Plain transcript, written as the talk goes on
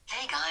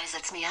guys,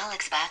 it's me,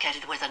 Alex, back at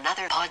it with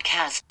another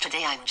podcast.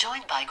 Today I'm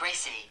joined by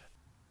Gracie.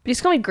 You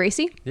just call me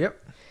Gracie? Yep.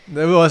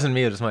 It wasn't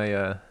me. It was my.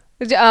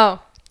 Oh.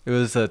 It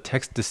was a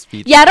text to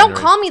speech. Yeah, don't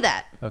call me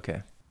that.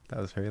 Okay, that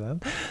was very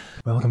loud.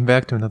 Welcome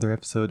back to another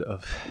episode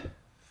of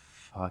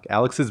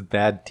Alex's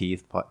Bad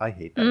Teeth. I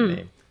hate that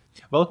name.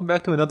 Welcome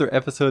back to another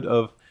episode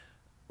of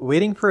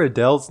Waiting for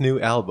Adele's new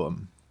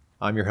album.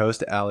 I'm your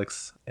host,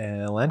 Alex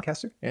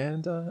Lancaster,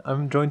 and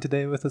I'm joined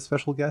today with a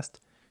special guest.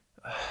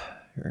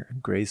 You're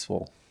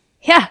graceful.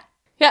 Yeah,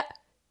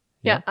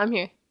 Yeah? I'm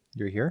here.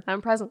 You're here?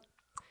 I'm present.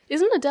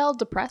 Isn't Adele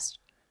depressed?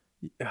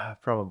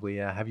 Probably,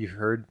 yeah. Have you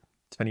heard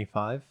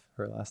 25,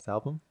 her last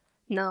album?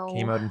 No.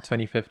 Came out in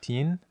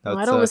 2015. No,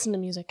 I don't listen to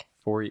music.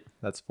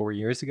 That's 4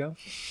 years ago.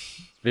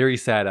 Very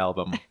sad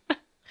album.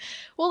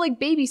 Well, like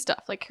baby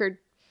stuff. Like her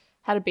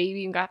had a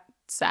baby and got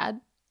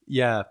sad.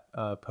 Yeah,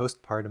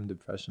 postpartum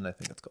depression, I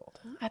think it's called.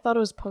 I thought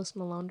it was Post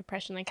Malone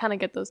depression. I kind of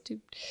get those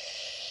two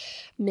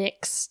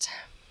mixed.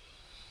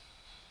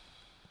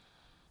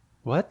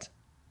 What?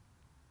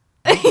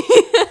 Fucking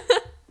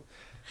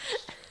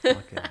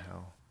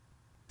hell.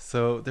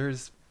 So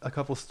there's a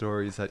couple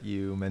stories that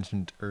you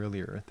mentioned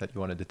earlier that you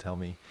wanted to tell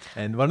me.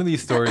 And one of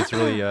these stories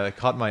really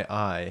caught my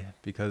eye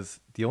because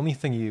the only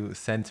thing you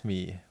sent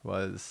me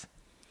was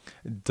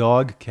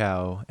dog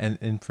cow, and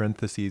in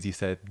parentheses you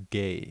said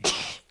gay.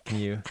 Can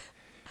you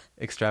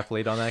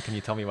extrapolate on that? Can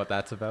you tell me what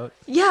that's about?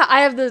 Yeah,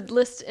 I have the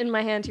list in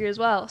my hand here as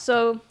well.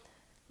 So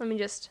let me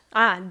just...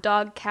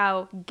 dog,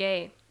 cow,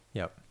 gay.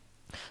 Yep.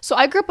 So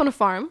I grew up on a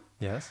farm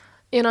Yes?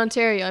 in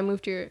Ontario. I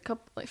moved here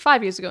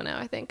 5 years ago now,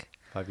 I think.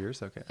 5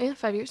 years? Okay. Yeah,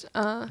 5 years.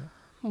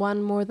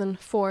 One more than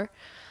four.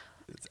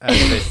 As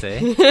they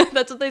say.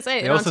 That's what they say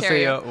They in also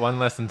Ontario. say one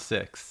less than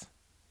 6.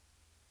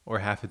 Or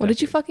half a decade. What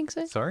did you fucking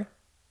say? Sorry?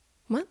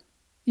 What?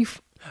 You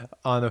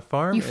On a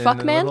farm? You in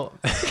fuck a man? little-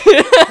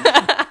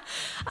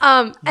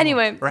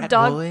 Anyway, rat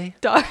dog, boy.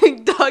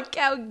 dog,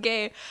 cow,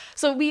 gay.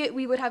 So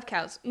we would have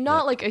cows. Not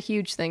Yeah. like a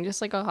huge thing,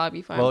 just like a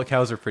hobby farm. Well,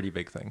 cows are pretty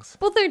big things.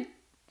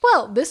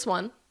 This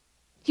one,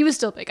 he was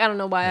still big. I don't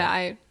know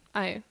why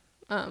I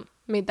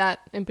made that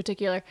in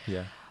particular.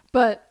 Yeah.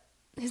 But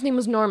his name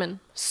was Norman.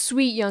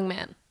 Sweet young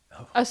man.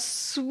 Oh. A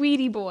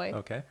sweetie boy.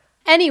 Okay.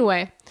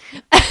 Anyway,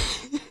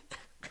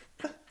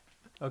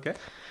 Okay.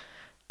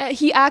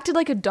 he acted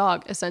like a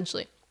dog,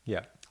 essentially.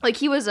 Yeah. Like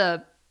he was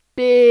a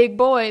big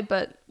boy,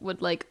 but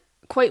would like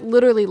quite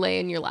literally lay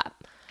in your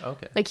lap.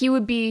 Okay. Like he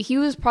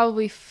was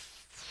probably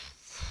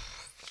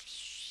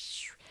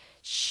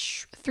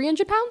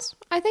 300 pounds,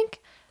 I think.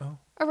 Oh.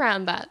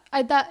 Around that.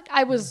 I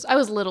was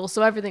little,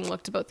 so everything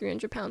looked about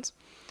 300 pounds.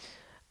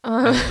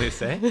 As they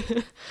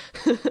say.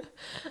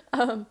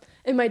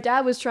 And my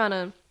dad was trying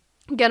to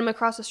get him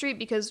across the street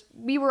because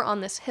we were on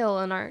this hill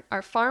and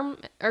our farm,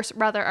 or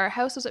rather our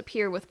house was up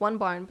here with one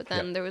barn, but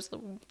then there was the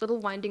little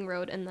winding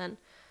road and then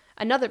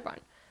another barn,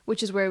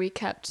 which is where we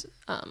kept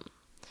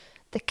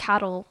the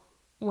cattle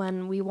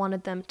when we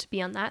wanted them to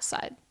be on that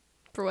side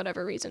for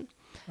whatever reason.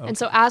 Okay. And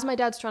so as my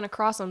dad's trying to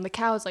cross them, the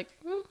cow is like,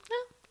 I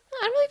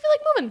don't really feel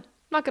like moving.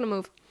 I'm not going to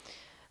move.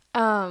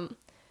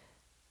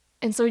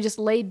 And so we just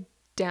laid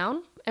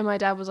down and my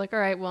dad was like, all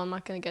right, well, I'm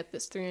not going to get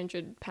this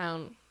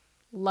 300-pound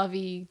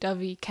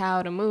lovey-dovey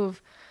cow to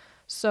move.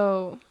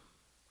 So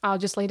I'll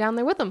just lay down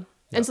there with him.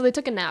 Yep. And so they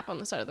took a nap on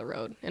the side of the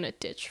road in a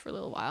ditch for a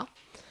little while.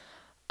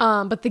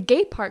 But the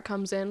gay part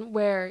comes in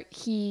where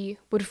he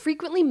would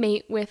frequently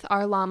mate with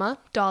our llama,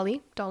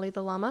 Dolly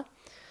the llama.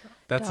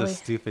 That's Dolly. a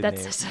stupid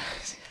That's name. a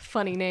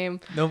funny name.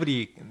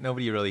 Nobody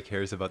really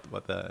cares about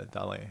what the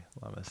Dalai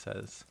Lama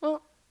says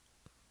Well,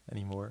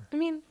 anymore. I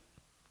mean,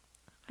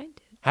 I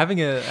did.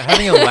 Having a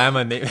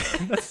llama name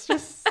that's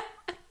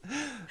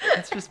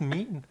just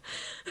mean.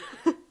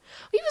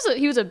 He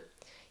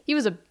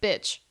was a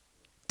bitch.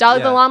 Dolly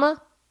the Yeah.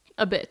 llama,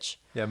 a bitch.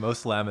 Yeah,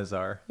 most llamas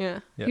are.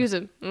 Yeah. Yeah. He was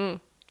a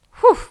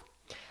whew.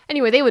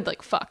 Anyway, they would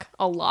like fuck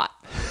a lot.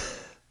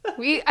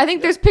 I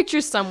think there's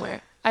pictures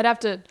somewhere. I'd have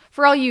to,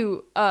 for all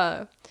you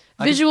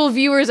visual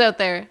viewers out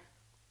there,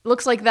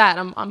 looks like that.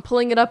 I'm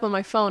pulling it up on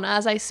my phone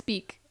as I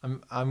speak.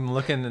 I'm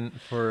looking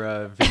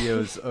for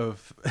videos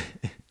of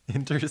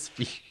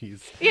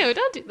interspecies Ew,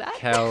 don't do that.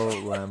 cow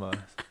llama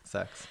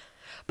sex.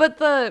 But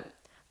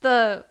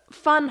the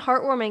fun,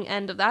 heartwarming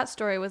end of that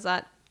story was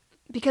that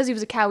because he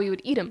was a cow, we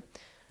would eat him.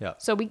 Yeah.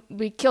 So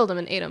we killed him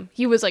and ate him.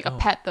 He was like a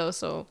pet though,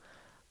 so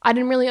I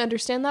didn't really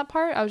understand that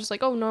part. I was just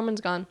like, oh,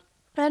 Norman's gone.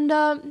 And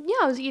I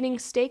was eating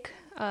steak.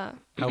 How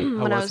when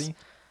was he?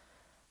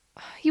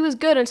 He was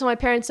good until my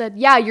parents said,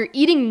 yeah, you're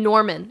eating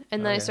Norman.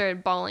 And then I Okay.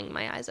 started bawling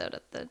my eyes out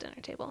at the dinner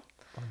table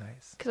Oh,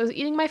 nice. because I was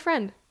eating my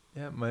friend.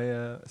 Yeah,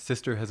 my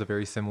sister has a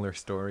very similar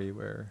story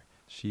where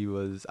she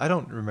was... I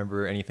don't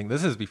remember anything.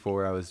 This is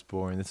before I was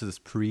born. This is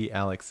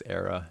pre-Alex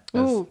era,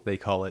 as Ooh. they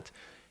call it.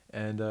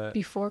 And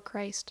Before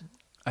Christ.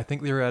 I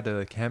think they were at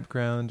a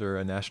campground or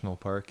a national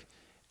park,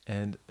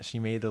 and she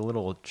made a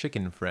little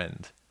chicken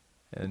friend.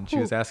 And she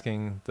was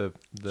asking the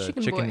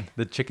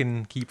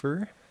chicken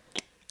keeper,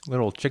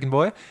 little chicken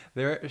boy,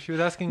 she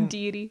was asking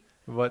Deity.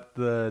 what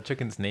the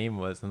chicken's name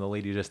was, and the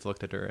lady just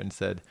looked at her and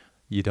said,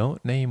 "You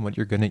don't name what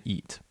you're gonna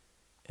eat."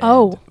 And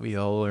Oh. we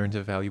all learned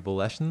a valuable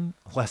lesson.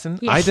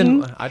 Yeah. I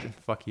didn't.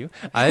 Fuck you.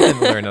 I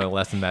didn't learn a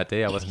lesson that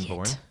day. I wasn't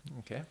born.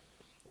 Okay.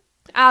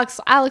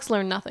 Alex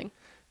learned nothing.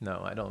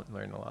 No, I don't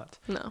learn a lot.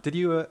 No. Did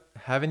you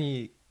have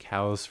any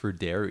cows for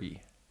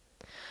dairy?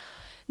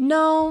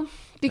 No,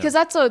 because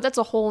that's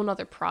a whole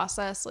nother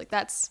process. Like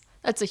that's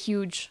a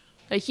huge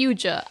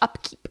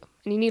upkeep,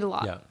 and you need a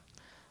lot. Yeah.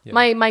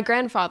 Yeah. My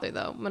grandfather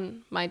though,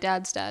 when my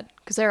dad's dad,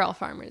 because they're all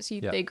farmers,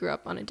 they grew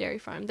up on a dairy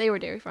farm. They were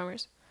dairy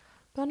farmers.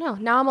 But no,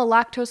 now I'm a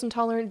lactose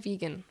intolerant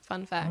vegan.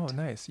 Fun fact. Oh,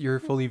 nice. You're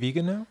fully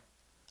vegan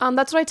now?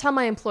 That's what I tell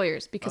my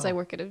employers because I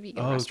work at a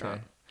vegan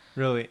restaurant. Okay.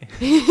 Really?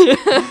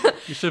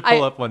 You should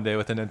pull up one day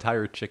with an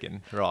entire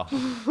chicken raw.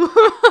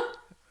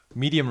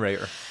 Medium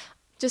rare.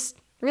 Just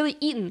really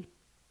eating.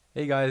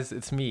 Hey guys,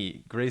 it's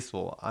me,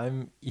 Graceful.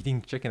 I'm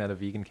eating chicken at a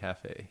vegan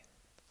cafe.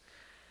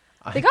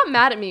 They got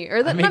mad at me, or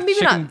I make maybe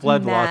chicken not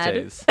blood mad.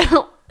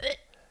 lattes.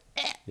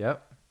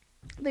 Yep.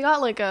 They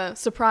got like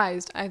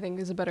surprised, I think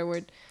is a better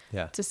word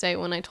Yeah. to say,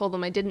 when I told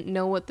them I didn't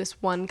know what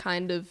this one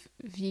kind of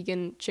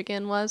vegan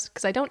chicken was,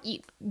 because I don't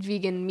eat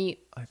vegan meat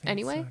I think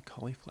anyway. it's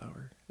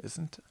cauliflower,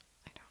 isn't it?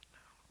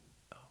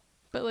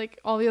 But like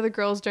all the other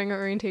girls during our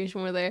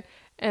orientation were there,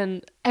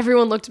 and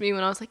everyone looked at me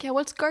when I was like, "Yeah,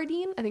 what's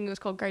Gardein?" I think it was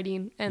called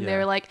Gardein, and they Yeah.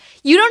 were like,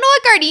 "You don't know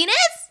what Gardein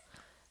is?"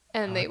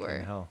 And they Fucking were,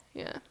 hell.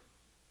 yeah.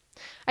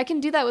 I can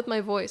do that with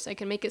my voice. I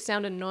can make it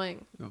sound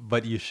annoying,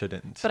 But you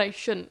shouldn't. but I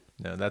shouldn't.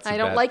 No, that's. I a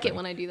don't bad like it thing.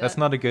 when I do That's that.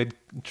 not a good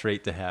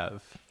trait to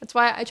have. That's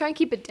why I try and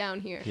keep it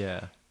down here.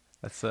 Yeah,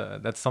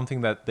 that's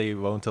something that they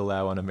won't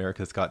allow on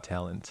America's Got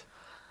Talent.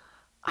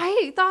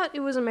 I thought it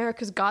was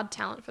America's God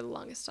Talent for the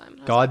longest time. I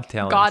was God like,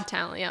 Talent. God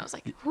Talent. Yeah, I was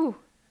like, whew,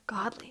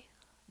 godly.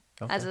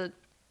 Okay. As a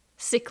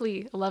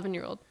sickly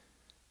 11-year-old.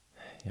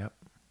 Yep.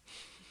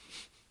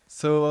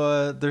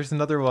 So there's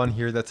another one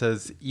here that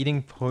says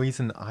eating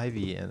poison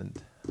ivy in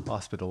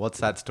hospital.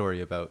 What's that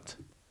story about?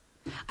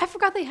 I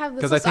forgot they have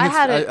this. Because I list. think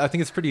had it. I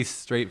think it's pretty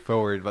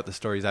straightforward what the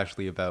story is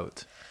actually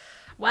about.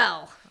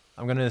 Well,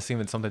 I'm gonna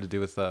assume it's something to do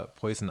with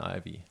poison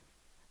ivy,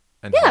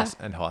 and Yeah.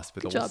 And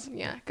hospitals. good job.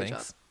 Yeah, good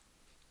Thanks. job.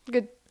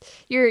 Good.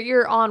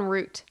 You're en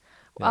route.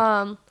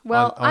 Yeah.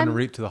 Well, on I'm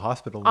route to the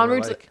hospital. en more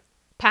route. like.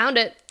 Pound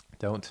it.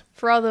 Don't.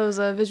 For all those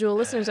visual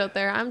listeners out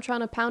there, I'm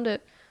trying to pound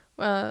it.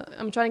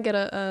 I'm trying to get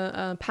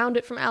a pound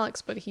it from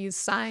Alex, but he's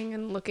sighing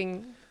and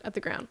looking at the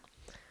ground.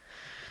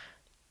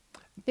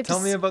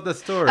 Tell me about the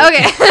story.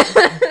 Okay.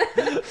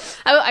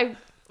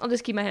 I'll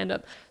just keep my hand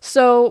up.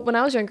 So when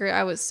I was younger,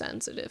 I was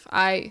sensitive.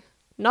 I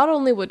not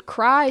only would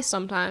cry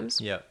sometimes,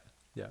 Yeah.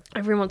 Yeah.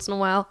 every once in a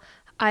while,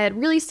 I had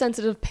really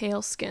sensitive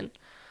pale skin.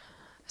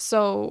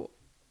 So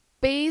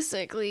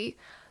basically,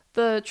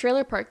 the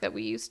trailer park that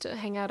we used to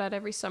hang out at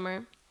every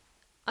summer,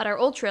 at our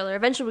old trailer,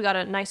 eventually we got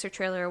a nicer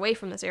trailer away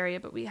from this area,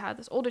 but we had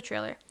this older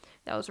trailer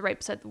that was right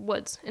beside the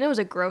woods, and it was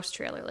a gross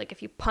trailer. Like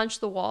if you punch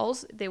the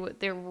walls,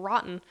 they're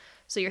rotten,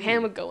 so your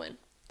hand would go in.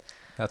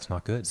 That's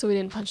not good. So we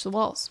didn't punch the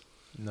walls.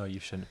 No, you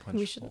shouldn't punch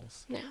We should,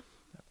 walls. yeah.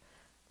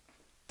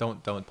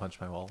 Don't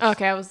punch my walls.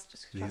 Okay, I was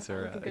just trying These to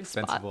are find, like, a good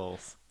expensive spot.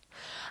 walls.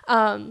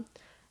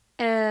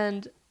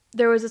 And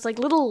there was this like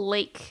little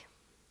lake,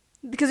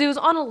 because it was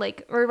on a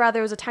lake, or rather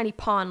it was a tiny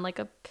pond, like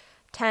a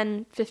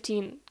 10,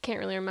 15, can't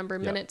really remember,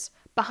 minutes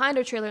behind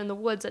our trailer in the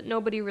woods that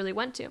nobody really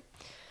went to.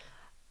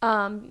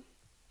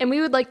 And we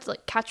would like to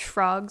like catch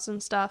frogs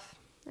and stuff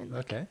and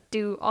like, Okay.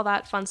 do all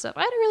that fun stuff.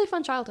 I had a really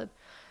fun childhood.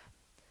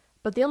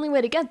 But the only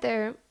way to get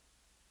there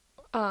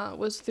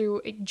was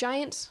through a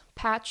giant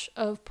patch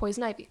of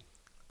poison ivy.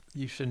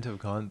 You shouldn't have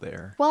gone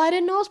there. Well, I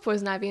didn't know it was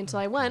poison ivy until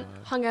I went,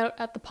 hung out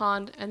at the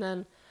pond, and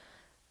then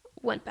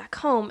went back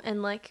home.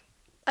 And like,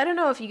 I don't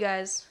know if you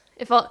guys,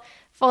 if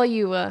all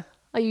you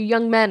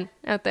young men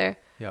out there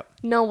Yep.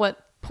 know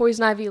what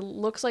poison ivy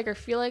looks like or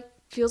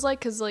feels like,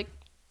 because like,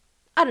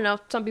 I don't know,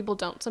 some people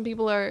don't. Some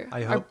people are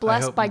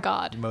blessed by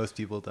God, Most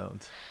people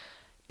don't.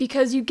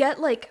 because you get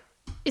like,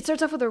 it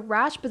starts off with a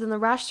rash, but then the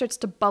rash starts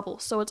to bubble.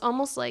 So it's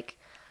almost like,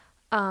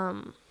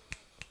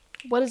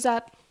 what is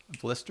that?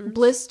 Blisters?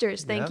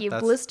 Blisters, thank Yeah, you.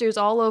 that's- Blisters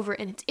all over,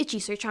 and it's itchy,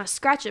 so you're trying to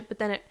scratch it, but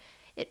then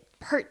it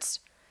hurts.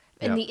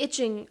 And Yeah. the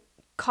itching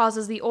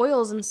causes the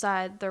oils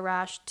inside the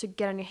rash to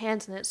get on your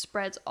hands, and it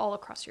spreads all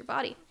across your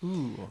body.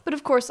 Ooh. But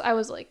of course, I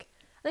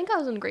think I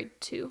was in grade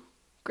 2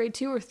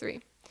 or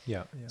 3.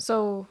 Yeah. Yeah.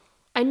 So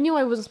I knew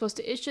I wasn't supposed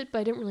to itch it, but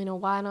I didn't really know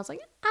why, and I was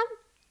like, I'm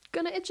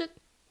gonna itch it.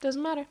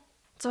 Doesn't matter.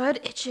 So I'd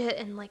itch it,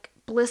 and like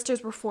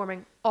blisters were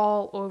forming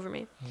all over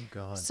me. Oh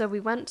God. So we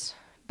went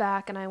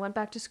back, and I went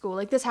back to school.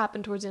 Like, this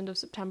happened towards the end of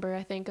September,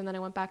 I think, and then I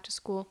went back to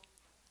school.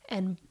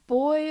 And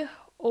boy,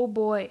 oh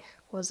boy,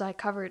 was I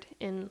covered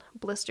in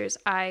blisters.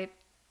 I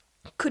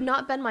could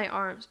not bend my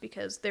arms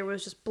because there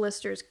was just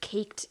blisters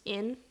caked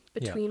in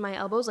between my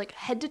elbows, like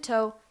head to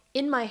toe,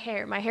 in my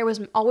hair. My hair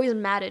was always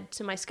matted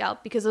to my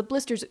scalp because the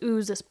blisters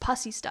ooze this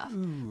pussy stuff,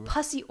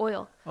 pussy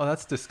oil. Oh,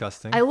 that's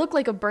disgusting. I look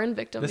like a burn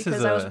victim This because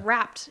is I was a-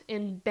 wrapped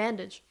in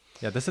bandage.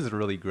 Yeah, this is a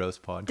really gross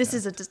podcast. This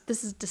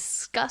is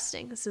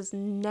disgusting. This is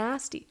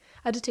nasty.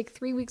 I had to take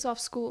 3 weeks off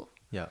school.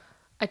 Yeah.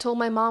 I told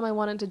my mom I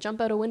wanted to jump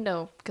out a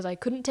window because I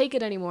couldn't take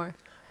it anymore.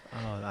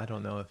 Oh, I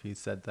don't know if you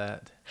said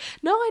that.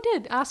 No, I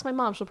did. Ask my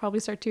mom. She'll probably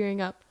start tearing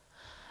up.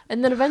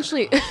 And then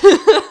eventually,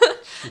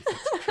 Jesus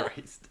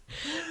Christ.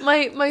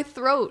 my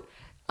throat,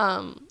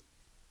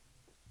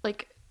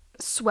 like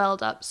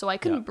swelled up, so I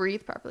couldn't Yeah.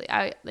 breathe properly.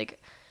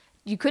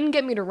 You couldn't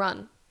get me to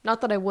run.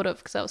 Not that I would have,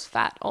 because I was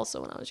fat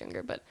also when I was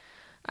younger. But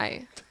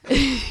and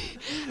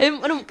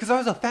Because I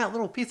was a fat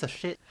little piece of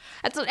shit.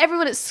 that's what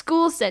everyone at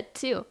school said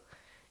too.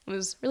 It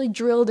was really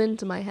drilled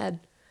into my head.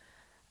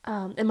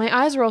 And my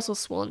eyes were also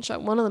swollen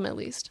shut, one of them at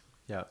least.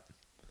 Yeah.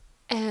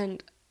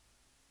 And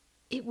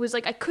it was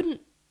like I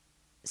couldn't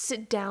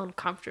sit down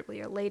comfortably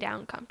or lay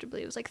down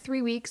comfortably. It was like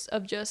 3 weeks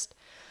of just,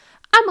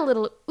 I'm a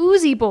little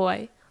oozy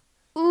boy.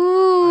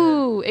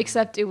 Ooh.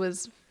 Except it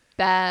was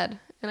bad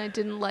and I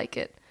didn't like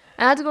it.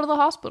 And I had to go to the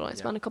hospital. I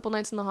spent a couple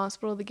nights in the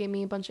hospital. They gave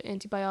me a bunch of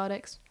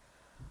antibiotics.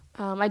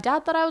 My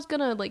dad thought I was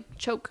going to like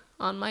choke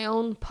on my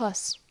own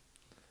pus.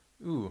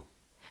 Ooh.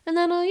 And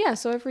then,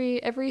 so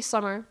every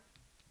summer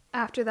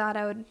after that,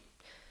 I would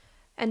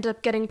end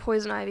up getting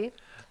poison ivy.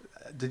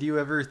 Did you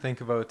ever think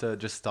about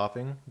just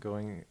stopping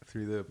going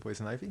through the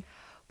poison ivy?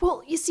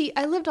 Well, you see,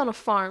 I lived on a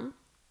farm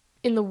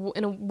in a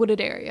wooded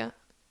area.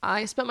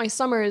 I spent my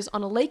summers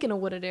on a lake in a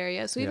wooded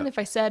area. So even Yeah. if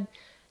I said,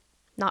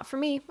 not for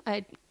me,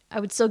 I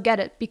would still get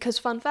it. Because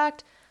fun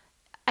fact,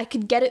 I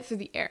could get it through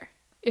the air.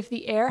 If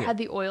the air Yeah. had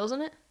the oils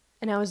in it,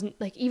 and I was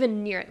like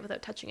even near it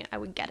without touching it, I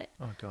would get it.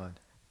 Oh, God.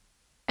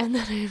 And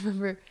then I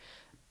remember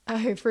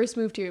I first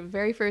moved here,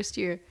 very first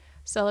year,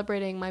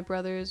 celebrating my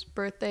brother's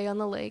birthday on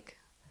the lake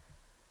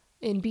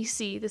in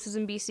BC. This is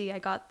in BC.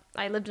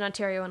 I lived in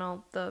Ontario when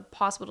all the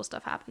hospital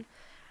stuff happened.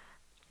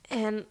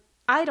 And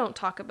I don't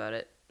talk about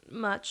it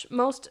much. I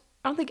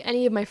don't think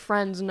any of my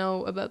friends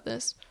know about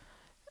this.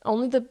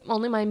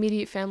 Only my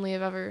immediate family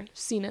have ever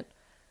seen it.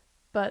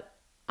 But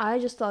I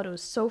just thought it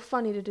was so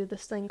funny to do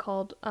this thing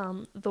called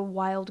the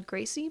Wild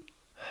Gracie.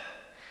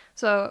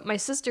 So my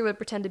sister would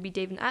pretend to be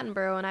David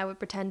Attenborough and I would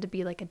pretend to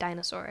be like a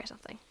dinosaur or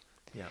something.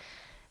 Yeah.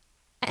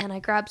 And I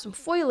grabbed some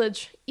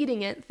foliage,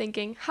 eating it,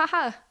 thinking,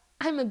 haha,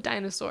 I'm a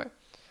dinosaur.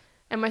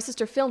 And my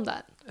sister filmed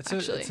that,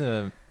 actually. It's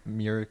a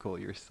miracle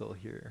you're still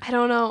here. I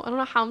don't know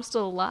how I'm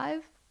still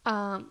alive.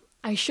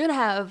 I should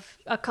have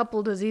a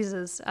couple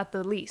diseases at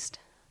the least.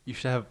 You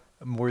should have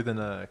more than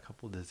a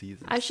couple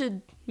diseases. I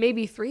should,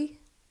 maybe 3.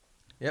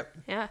 Yep.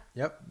 Yeah.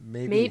 Yep.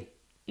 Maybe.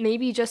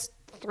 Maybe just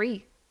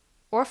 3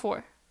 or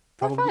 4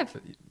 or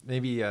 5.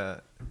 Maybe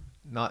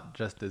not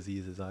just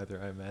diseases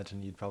either. I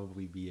imagine you'd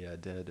probably be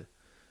dead.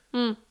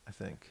 Mm. I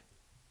think.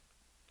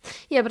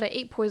 Yeah, but I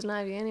ate poison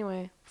ivy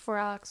anyway before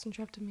Alex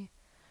interrupted me.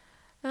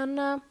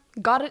 And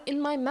got it in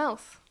my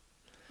mouth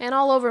and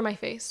all over my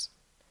face.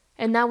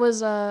 And that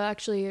was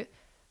actually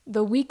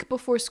the week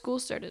before school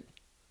started.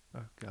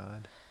 Oh,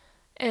 God.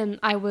 And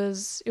it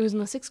was in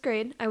the 6th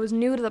grade. I was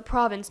new to the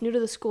province, new to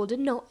the school,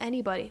 didn't know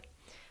anybody.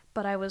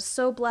 But I was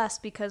so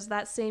blessed because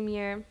that same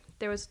year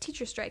there was a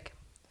teacher strike.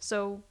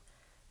 So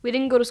we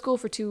didn't go to school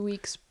for 2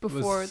 weeks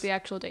before the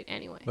actual date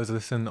anyway. Was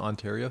this in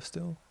Ontario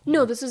still?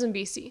 No, this is in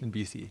BC. In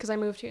BC. Because I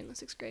moved here in the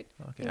 6th grade.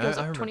 Okay. I think it was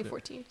I like remember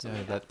 2014. Yeah,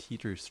 Like that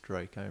teacher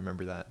strike. I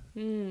remember that.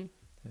 Mm.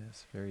 Yeah,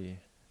 it's very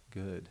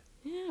good.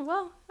 Yeah,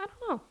 well, I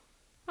don't know.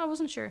 I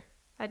wasn't sure.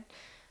 I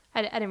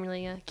didn't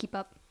really keep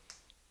up.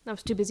 I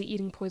was too busy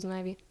eating poison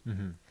ivy.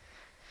 Mm-hmm.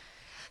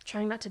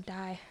 Trying not to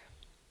die.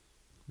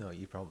 No,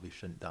 you probably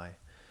shouldn't die.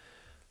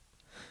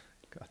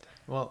 God.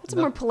 Well, It's a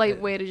more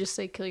polite way to just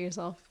say kill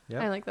yourself.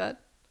 Yeah. I like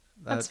that.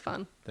 That's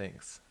fun.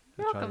 Thanks.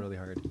 You're I tried welcome. really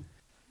hard.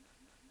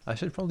 I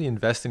should probably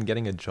invest in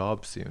getting a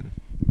job soon.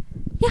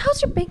 Yeah,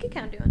 how's your bank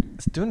account doing?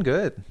 It's doing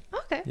good.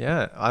 Okay.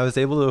 Yeah, I was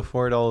able to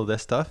afford all of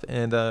this stuff,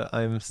 and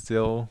I'm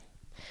still.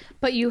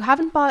 But you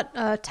haven't bought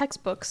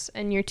textbooks,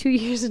 and you're 2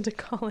 years into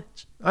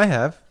college. I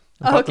have.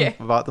 Oh, okay.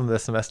 Bought them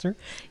this semester.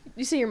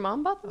 You say your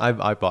mom bought them?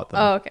 I bought them.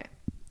 Oh, okay.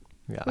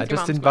 Yeah, With I your just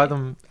mom's didn't buy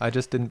money. them. I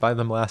just didn't buy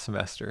them last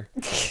semester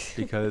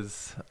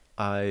because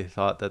I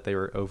thought that they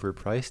were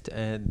overpriced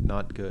and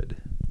not good.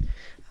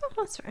 Oh,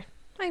 that's fair.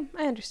 I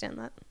understand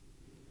that.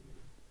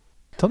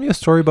 Tell me a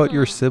story about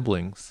your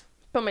siblings.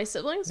 But my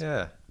siblings?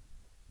 Yeah.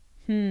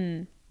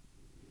 Let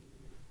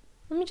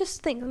me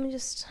just think. Let me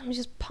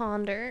just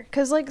ponder.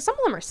 Because, like, some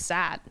of them are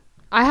sad.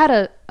 I had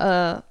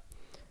a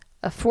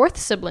 4th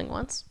sibling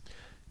once.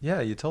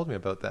 Yeah, you told me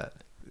about that.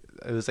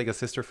 It was like a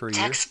sister for a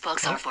year.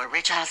 Textbooks are for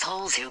rich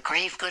assholes who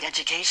crave good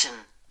education.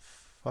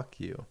 Fuck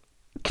you.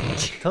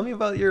 Tell me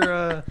about your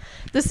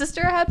The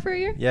sister I had for a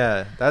year?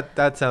 yeah,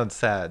 that sounds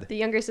sad. The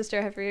younger sister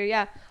I had for a year,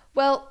 yeah.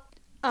 Well,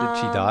 Did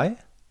she die?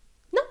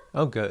 No.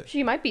 Oh, good.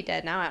 She might be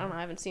dead now. I don't know.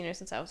 I haven't seen her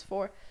since I was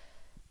 4.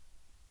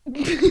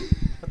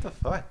 What the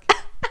fuck?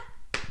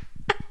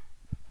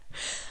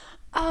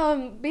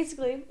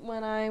 Basically,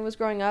 when I was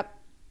growing up,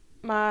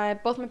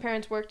 both my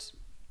parents worked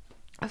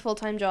a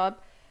full-time job,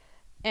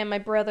 and my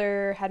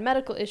brother had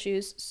medical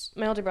issues.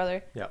 My older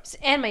brother, Yeah.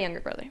 and my younger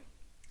brother,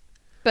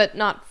 but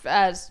not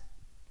as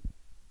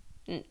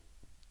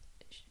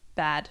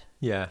bad.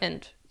 Yeah.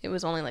 And it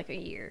was only like a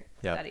year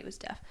Yeah. that he was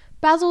deaf.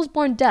 Basil was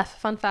born deaf.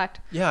 Fun fact.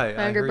 Yeah, My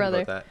I younger heard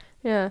brother. about that.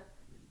 Yeah,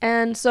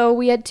 and so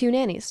we had 2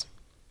 nannies.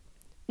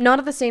 not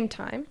at the same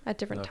time, at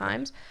different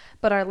times,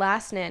 but our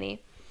last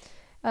nanny,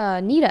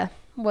 Nita,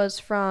 was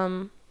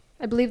from,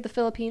 I believe, the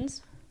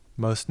Philippines.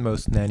 Most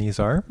nannies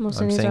are.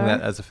 Most I'm nannies saying are.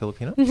 that as a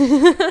Filipino,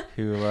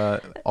 who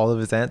all of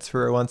his aunts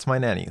were once my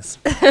nannies.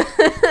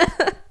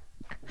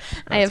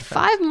 I have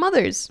 5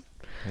 mothers.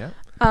 Yeah.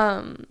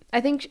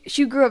 I think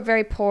she grew up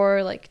very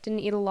poor, like didn't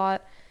eat a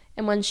lot,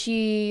 and when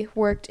she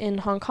worked in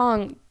Hong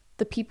Kong,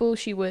 the people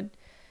she would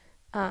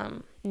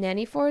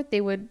nanny for,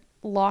 they would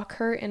lock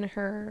her in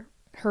her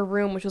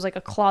room, which was like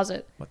a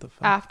closet, What the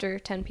fuck? after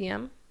 10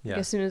 p.m. Yeah.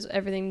 As soon as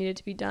everything needed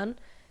to be done.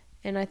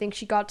 And I think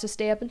she got to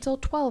stay up until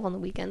 12 on the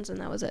weekends, and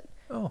that was it.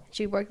 Oh.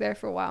 She worked there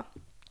for a while.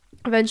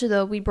 Eventually,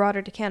 though, we brought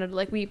her to Canada.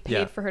 Like, we paid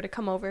Yeah. for her to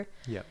come over,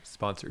 Yeah.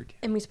 Sponsored.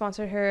 and we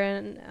sponsored her,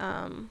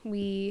 and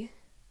we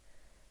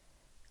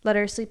let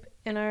her sleep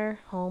in our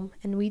home,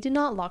 and we did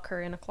not lock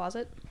her in a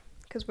closet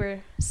because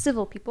we're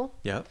civil people.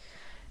 Yeah.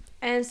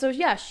 And so,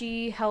 yeah,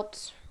 she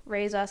helped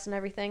raise us and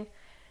everything.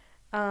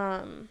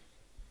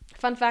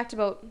 Fun fact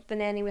about the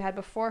nanny we had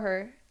before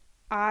her,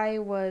 I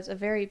was a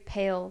very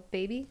pale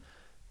baby,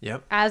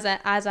 Yep. as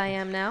I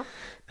am now,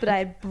 but I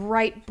had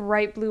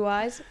bright blue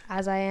eyes,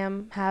 as I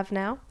have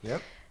now.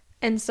 Yep.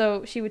 And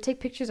so she would take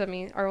pictures of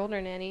me, our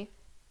older nanny,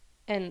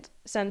 and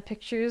send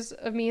pictures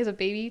of me as a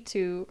baby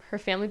to her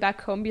family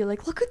back home, be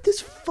like, look at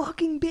this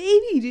fucking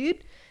baby,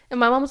 dude. And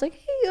my mom was like,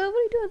 hey, what are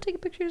you doing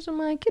taking pictures of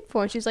my kid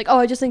for? And she's like, oh,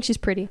 I just think she's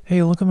pretty.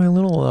 Hey, look at my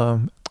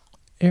little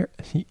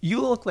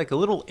you look like a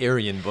little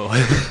Aryan boy.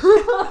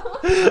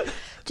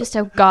 Just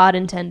how God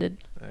intended.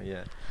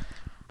 Yeah.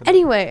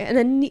 Anyway, and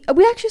then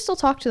we actually still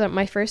talk to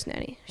my first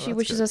nanny. She that's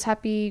wishes good. us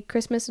happy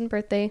Christmas and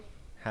birthday.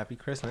 Happy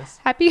Christmas,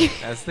 Happy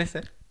as they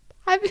say.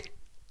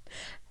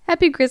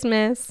 happy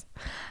Christmas.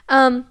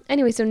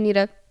 Anyway, so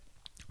Nita,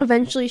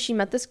 eventually she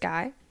met this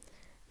guy.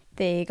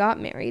 They got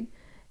married,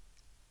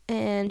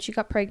 and she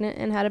got pregnant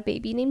and had a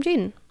baby named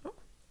Jaden.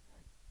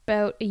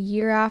 About a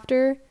year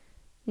after,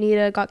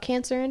 Nita got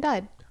cancer and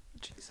died.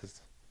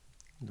 Jesus.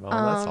 Well,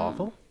 that's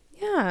awful.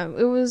 Yeah,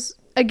 it was,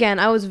 again,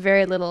 I was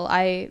very little.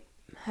 I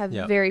have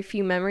Yeah. very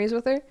few memories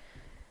with her.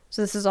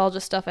 So this is all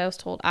just stuff I was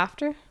told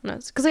after.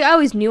 Because I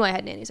always knew I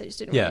had nannies. I just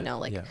didn't really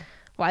know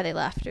why they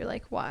left or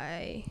like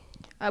why.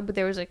 But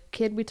there was a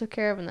kid we took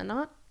care of and then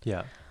not.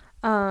 Yeah.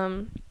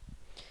 And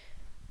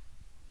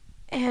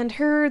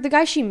the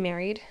guy she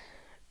married,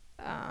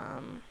 it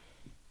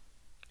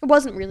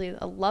wasn't really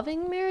a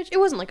loving marriage. It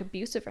wasn't like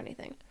abusive or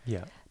anything.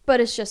 Yeah. But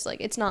it's just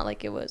like, it's not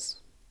like it was,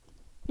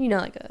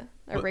 like a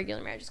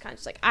regular marriage. It's kind of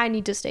just like, I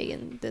need to stay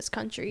in this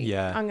country.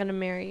 Yeah. I'm going to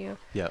marry you.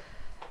 Yeah.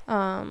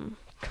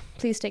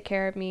 Please take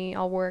care of me.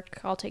 I'll work.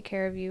 I'll take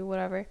care of you,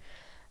 whatever.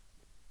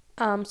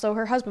 So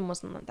her husband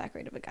wasn't that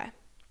great of a guy.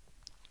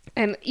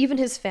 And even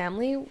his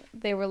family,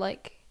 they were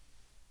like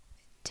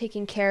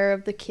taking care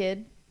of the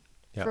kid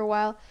for a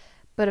while.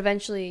 But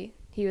eventually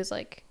he was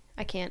like,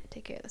 I can't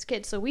take care of this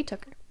kid. So we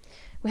took her.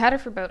 We had her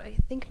for about, I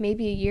think,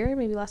 maybe a year,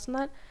 maybe less than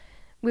that.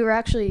 We were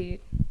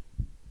actually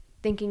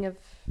thinking of,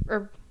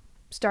 or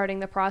starting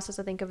the process,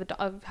 I think,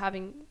 of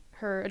having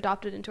her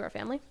adopted into our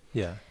family.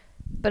 Yeah.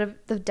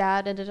 But the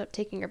dad ended up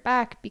taking her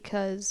back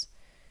because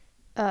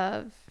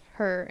of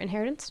her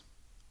inheritance.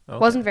 Okay.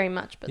 Wasn't very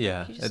much, but yeah,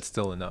 like, he just, it's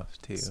still enough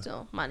too.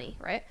 still money,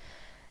 right?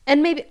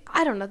 And maybe,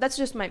 I don't know, that's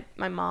just my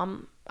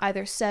mom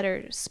either said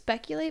or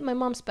speculate. My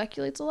mom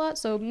speculates a lot,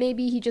 so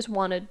maybe he just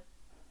wanted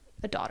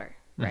a daughter,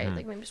 right? Mhm.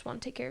 Like maybe just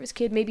wanted to take care of his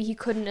kid. Maybe he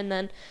couldn't, and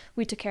then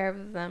we took care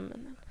of them.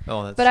 And then...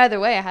 Oh, that's. But either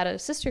way, I had a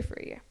sister for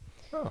a year.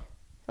 Oh.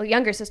 A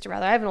younger sister,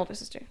 rather. I have an older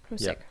sister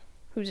who's Yeah. sick.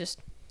 Who's just...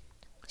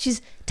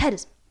 She's tight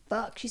as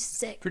fuck. She's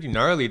sick. Pretty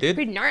gnarly, dude.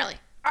 Pretty gnarly.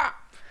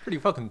 Pretty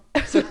fucking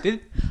sick,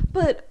 dude.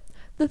 But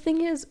the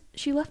thing is,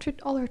 she left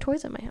all her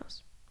toys at my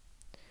house.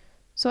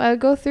 So I would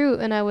go through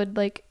and I would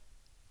like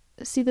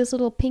see this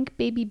little pink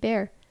baby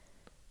bear,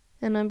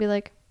 and I'd be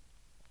like,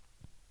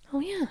 "Oh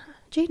yeah,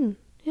 Jaden,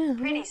 yeah."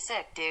 Pretty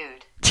sick,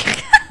 dude.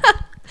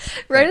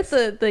 Right at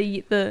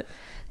the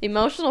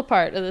emotional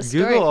part of the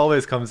story. Google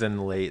always comes in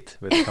late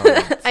with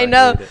comments. I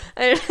know.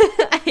 hate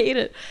it. I hate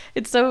it.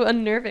 It's so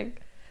unnerving.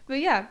 But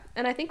yeah,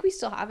 and I think we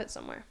still have it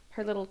somewhere.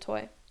 Her little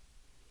toy.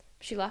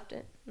 She left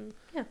it. And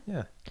yeah.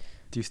 Yeah.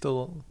 Do you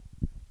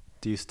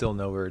still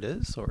know where it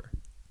is, or?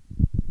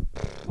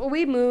 Well,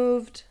 we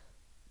moved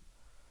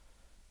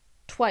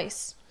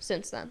twice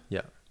since then.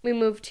 Yeah. We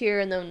moved here,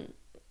 and then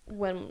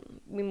when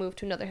we moved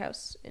to another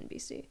house in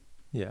BC,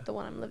 Yeah. the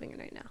one I'm living in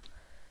right now.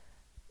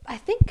 I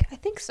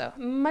think so.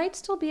 Might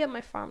still be at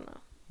my farm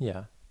though.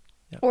 Yeah.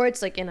 Or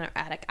it's like in our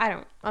attic.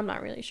 I'm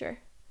not really sure.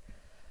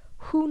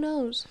 Who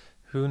knows?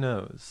 Who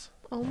knows?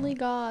 Only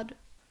God.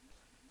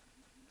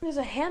 There's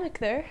a hammock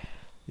there.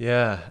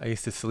 Yeah, I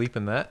used to sleep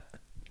in that.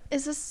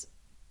 Is this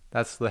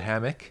That's the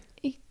hammock.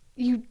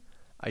 you?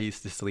 I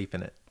used to sleep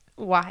in it.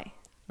 Why?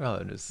 Well,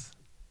 it was.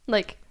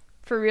 Like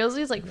for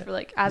realsies? Like for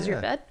like as your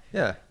Yeah. bed?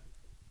 Yeah,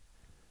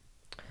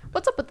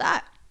 What's up with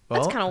that?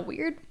 That's Well- kind of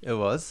weird. it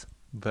was.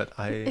 But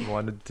I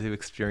wanted to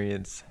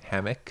experience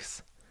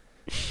hammocks.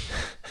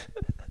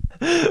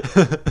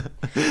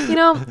 You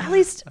know, at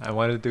least I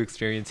wanted to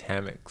experience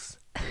hammocks.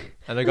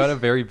 And I got a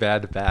very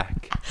bad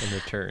back. in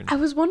return. I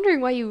was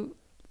wondering why you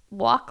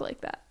walk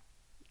like that.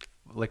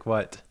 Like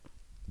what?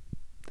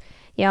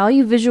 Yeah, all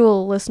you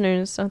visual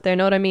listeners out there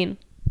know what I mean.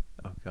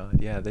 Oh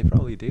god, yeah, they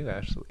probably do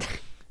actually.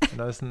 When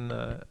I was in,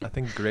 I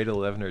think grade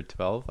 11 or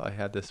 12, I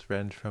had this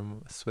friend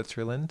from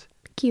Switzerland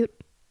Cute.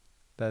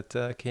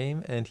 that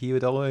came, and he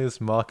would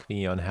always mock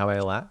me on how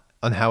I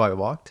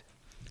walked,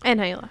 And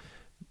how you laugh.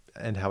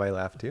 and how I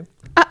laughed too.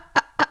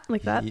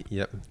 Like that.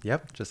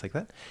 Yep, just like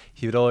that.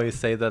 He would always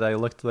say that I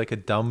looked like a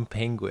dumb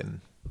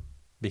penguin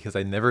because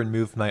I never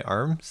moved my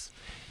arms,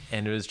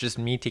 and it was just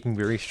me taking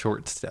very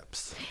short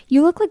steps.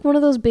 You look like one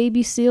of those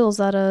baby seals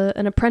that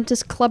an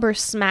apprentice clubber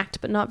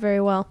smacked, but not very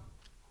well.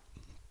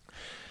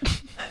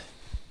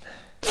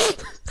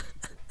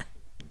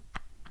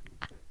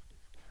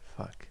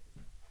 Fuck.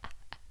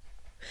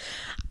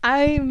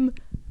 I'm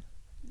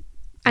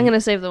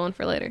gonna save the one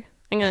for later.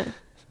 I'm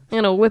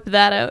gonna whip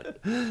that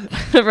out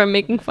whenever I'm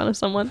making fun of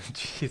someone.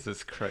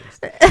 Jesus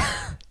Christ.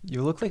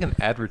 You look like an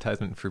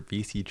advertisement for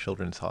BC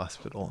Children's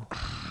Hospital.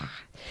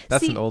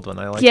 That's See, an old one.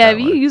 I like yeah, that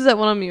you one. use that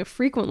one on me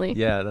frequently.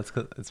 Yeah,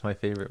 it's my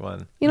favorite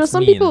one. You know, It's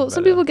some mean, people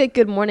but, get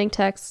good morning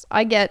texts.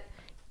 I get,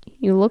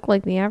 you look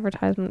like the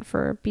advertisement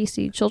for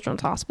BC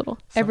Children's Hospital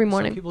every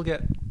morning. Some people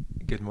get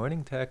good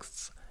morning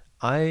texts.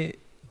 I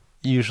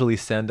usually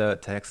send a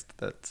text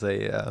that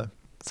say,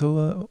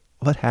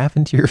 what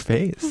happened to your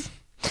face?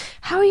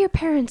 How are your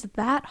parents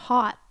that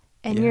hot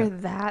and Yeah. you're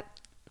that?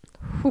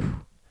 Whew.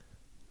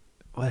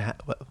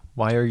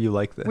 Why are you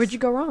like this? Where'd you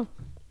go wrong?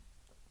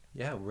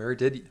 Yeah, where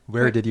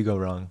did you go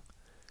wrong?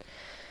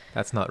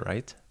 That's not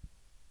right.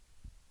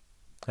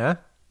 Huh?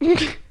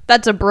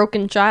 That's a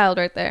broken child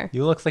right there.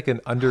 You look like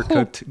an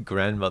undercooked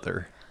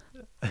grandmother.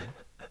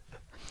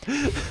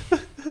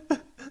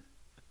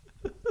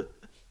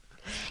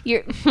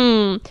 You're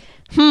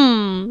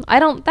I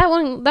don't that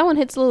one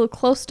hits a little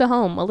close to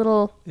home, a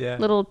little Yeah.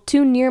 little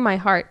too near my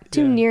heart,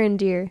 too Yeah. near and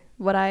dear.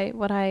 What I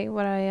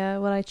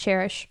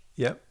cherish.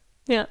 Yep.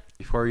 Yeah.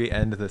 Before we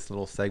end this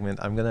little segment,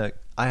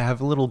 I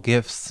have little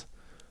gifts,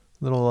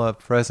 little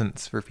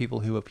presents for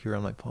people who appear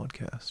on my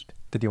podcast.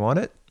 Did you want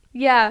it?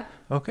 Yeah.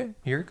 Okay,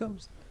 here it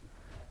comes.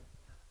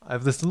 I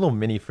have this little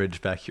mini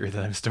fridge back here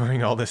that I'm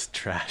storing all this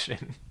trash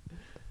in.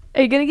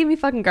 Are you gonna give me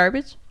fucking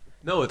garbage?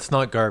 No, it's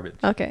not garbage.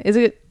 Okay. Is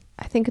it?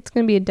 I think it's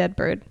gonna be a dead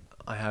bird.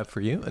 I have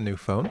for you a new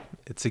phone.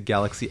 It's a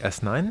Galaxy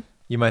S9.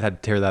 You might have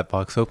to tear that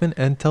box open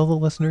and tell the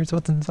listeners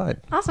what's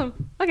inside.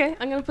 Awesome. Okay,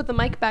 I'm gonna put the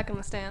mic back on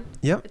the stand.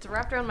 Yep. It's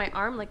wrapped around my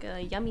arm like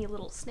a yummy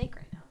little snake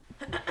right now.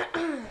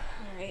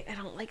 All right, I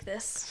don't like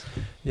this.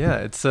 Yeah,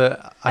 it's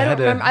I don't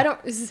remember. I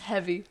don't. This is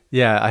heavy.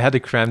 Yeah, I had to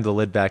cram the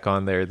lid back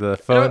on there. The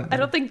phone. I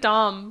don't think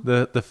Dom.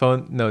 The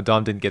phone. No,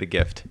 Dom didn't get a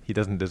gift. He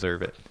doesn't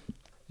deserve it.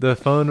 The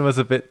phone was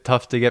a bit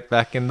tough to get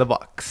back in the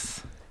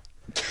box.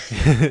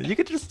 You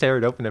could just tear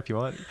it open if you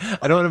want.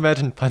 I don't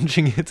imagine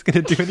punching it's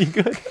gonna do any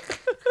good.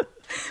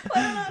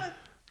 I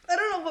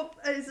don't know what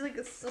is it like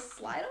a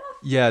slide off?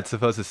 Yeah, it's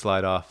supposed to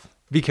slide off.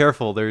 Be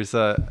careful. There's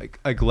a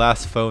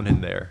glass phone in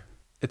there.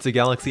 It's a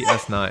Galaxy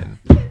S9.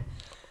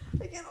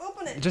 I can't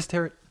open it. Just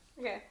tear it.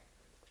 Okay.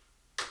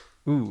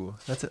 Ooh,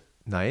 that's it.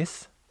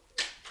 Nice.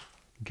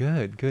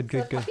 Good.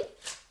 puppy?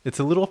 It's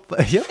a little.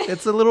 Yep,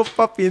 it's a little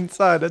puppy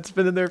inside. That's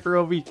been in there for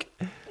a week.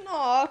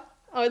 Aw.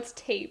 Oh, it's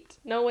taped.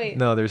 No, wait.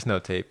 No, there's no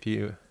tape.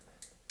 You.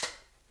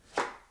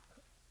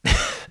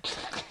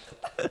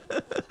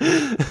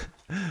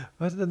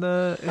 What's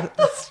the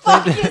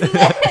Fuck is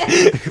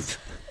this?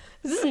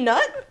 Is this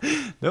nut?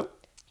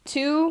 Nope.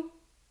 To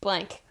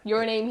blank.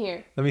 Your name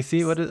here. Let me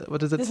see. What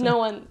does it There's say? no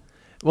one.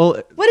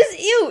 Well, What is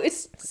ew?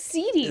 It's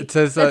seedy. it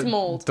says That's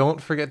mold.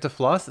 Don't forget to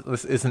floss.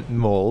 This isn't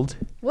mold.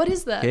 What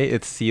is that? Okay,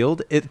 it's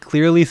sealed. It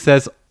clearly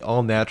says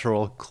all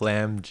natural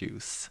clam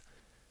juice.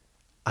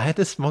 I had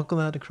to smuggle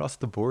that across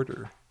the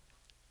border.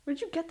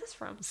 Where'd you get this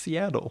from?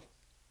 Seattle.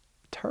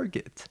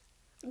 Target.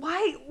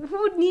 Why?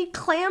 Who would need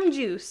clam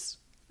juice?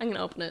 I'm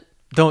gonna open it.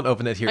 Don't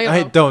open it here.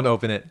 I know. Don't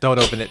open it. Don't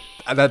open it.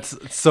 That's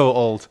so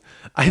old.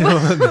 I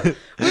don't.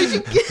 Where'd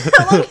you get?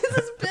 How long has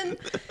this been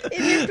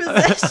in your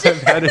possession?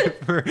 I've had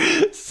it for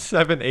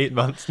 7-8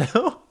 months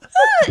now.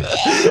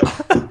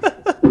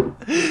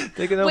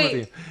 Take it home with you.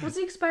 Wait, what's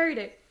the expiry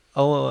date?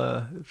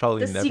 I'll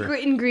probably The never.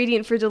 secret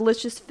ingredient for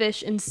delicious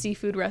fish and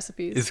seafood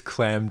recipes. Is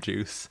clam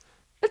juice.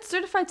 It's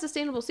certified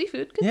sustainable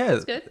seafood. Good, Yeah.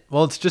 that's good.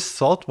 Well, it's just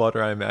salt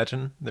water, I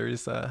imagine.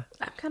 There's I'm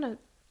kind of.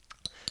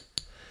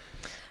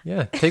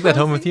 Yeah, take that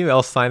home with you.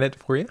 I'll sign it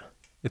for you.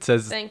 It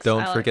says, Thanks,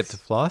 don't Alex. forget to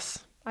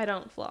floss. I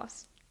don't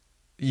floss.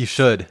 You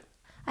should.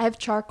 I have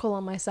charcoal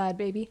on my side,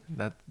 baby.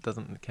 That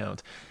doesn't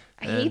count.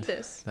 I hate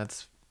this.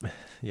 That's,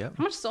 yep,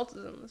 How much salt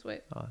is in this?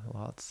 Wait,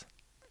 lots.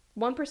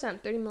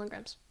 1%, 30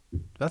 milligrams.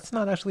 That's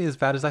not actually as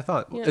bad as I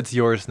thought. Yeah. It's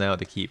yours now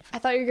to keep. I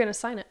thought you were gonna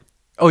sign it.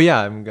 Oh,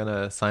 yeah, I'm going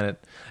to sign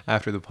it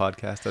after the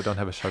podcast. I don't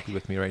have a Sharpie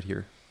with me right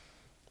here.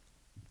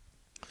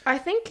 I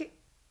think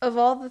of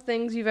all the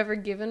things you've ever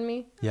given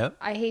me, Yep.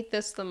 I hate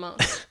this the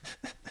most.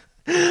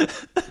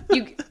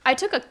 I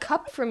took a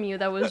cup from you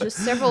that was just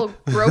several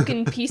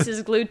broken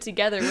pieces glued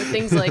together with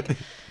things like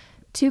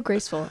Too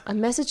graceful. A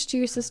message to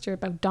your sister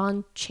about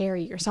Don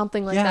Cherry or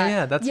something like Yeah, that.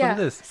 yeah, that's what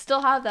it is.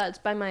 Still have that. It's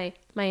by my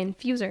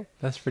infuser.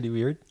 That's pretty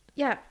weird.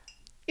 Yeah.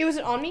 Was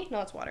it on me?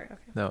 No, it's water.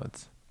 Okay. No,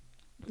 it's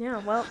Yeah,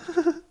 well.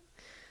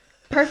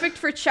 Perfect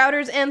for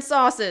chowders and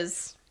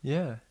sauces.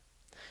 yeah.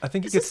 I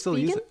think Is you could this still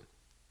use vegan? it.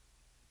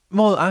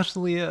 Well,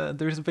 actually,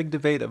 there's a big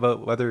debate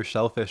about whether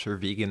shellfish are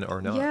vegan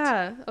or not.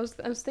 Yeah, I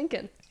was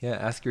thinking. Yeah,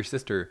 ask your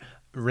sister.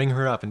 Ring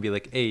her up and be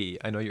like, "Hey,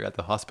 I know you're at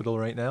the hospital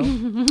right now.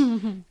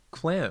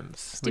 Clams.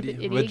 Stupid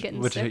idiot would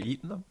getting you sick."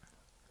 eat them?"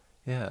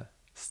 Yeah,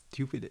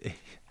 stupid idiot.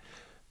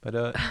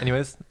 But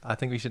anyways, I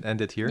think we should end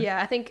it here. Yeah,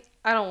 I think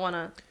I don't want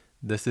to.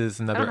 This is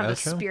I another don't have the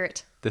outro.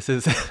 spirit. This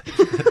is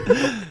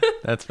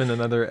that's been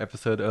another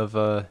episode of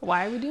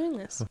Why are we doing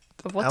this?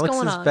 Of what's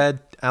going on?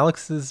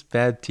 Alex's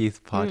Bad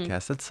Teeth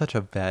podcast. That's such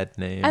a bad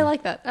name. I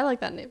like that. I like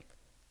that name.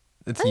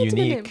 It's I think It's, a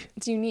good name. unique.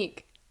 It's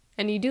unique,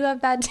 and you do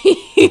have bad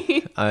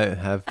teeth. I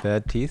have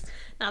bad teeth.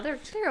 No, they're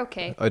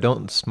okay. I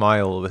don't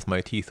smile with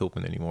my teeth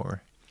open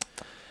anymore.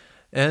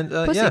 And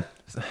Pussy. yeah,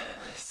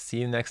 see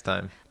you next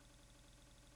time.